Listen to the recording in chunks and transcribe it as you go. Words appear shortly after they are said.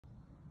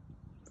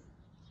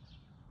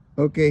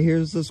Okay,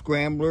 here's the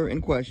scrambler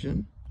in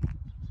question.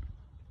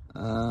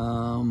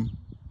 I'm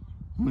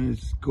going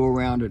to go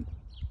around it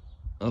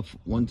up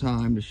one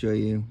time to show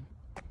you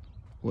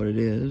what it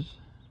is.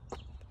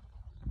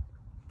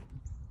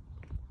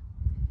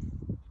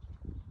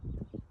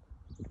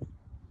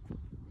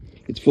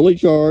 It's fully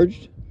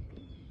charged.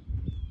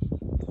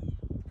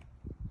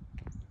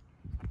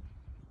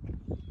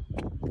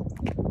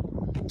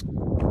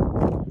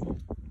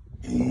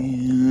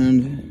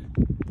 And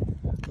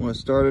I'm going to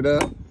start it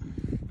up.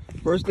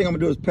 First thing I'm going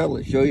to do is pedal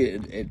it. Show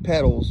you it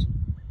pedals,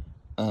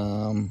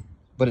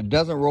 but it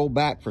doesn't roll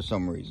back for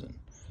some reason.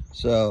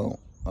 So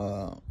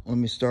let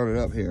me start it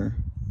up here.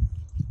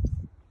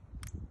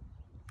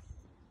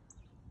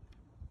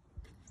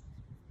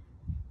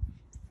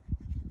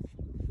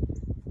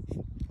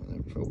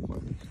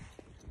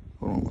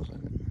 Hold on one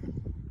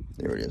second.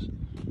 There it is.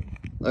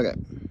 Okay.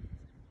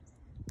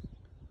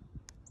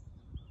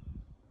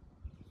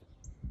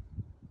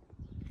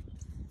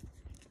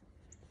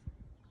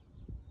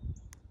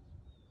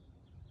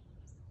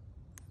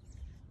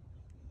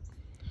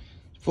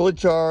 Fully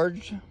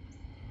charged.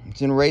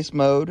 It's in race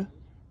mode.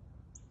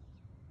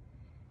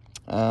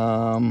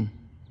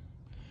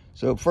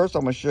 So first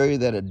I'm going to show you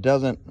that it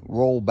doesn't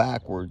roll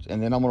backwards,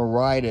 and then I'm going to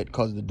ride it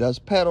because it does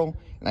pedal.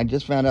 And I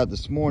just found out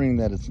this morning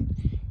that it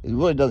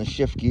really doesn't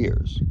shift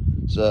gears.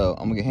 So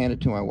I'm going to hand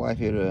it to my wife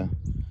here to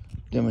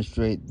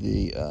demonstrate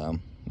the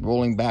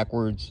rolling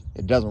backwards.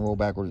 It doesn't roll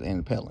backwards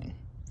and pedaling.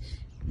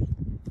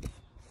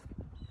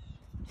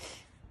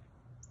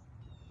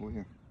 Over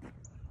here.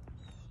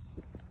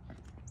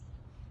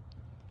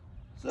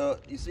 So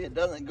you see it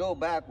doesn't go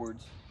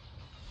backwards,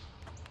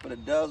 but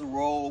it does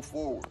roll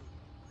forward.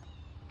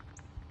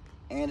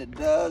 And it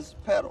does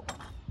pedal.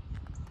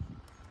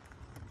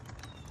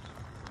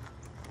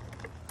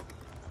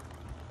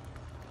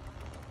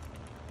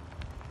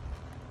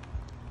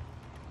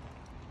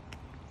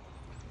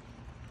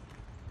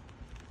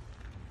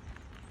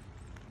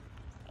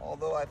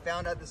 Although I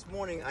found out this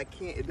morning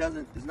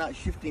it's not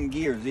shifting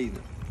gears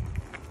either.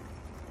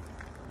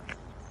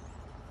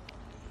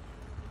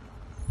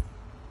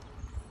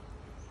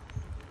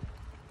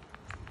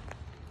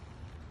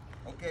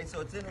 Okay,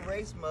 so it's in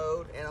race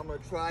mode, and I'm going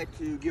to try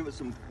to give it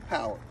some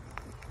power.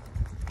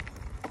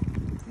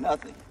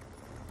 Nothing.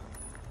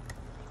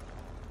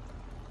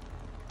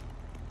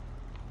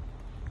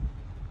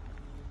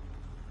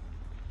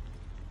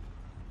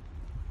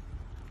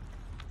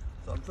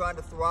 So I'm trying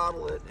to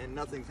throttle it, and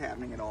nothing's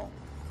happening at all.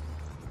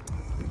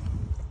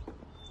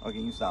 Okay,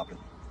 you stop it.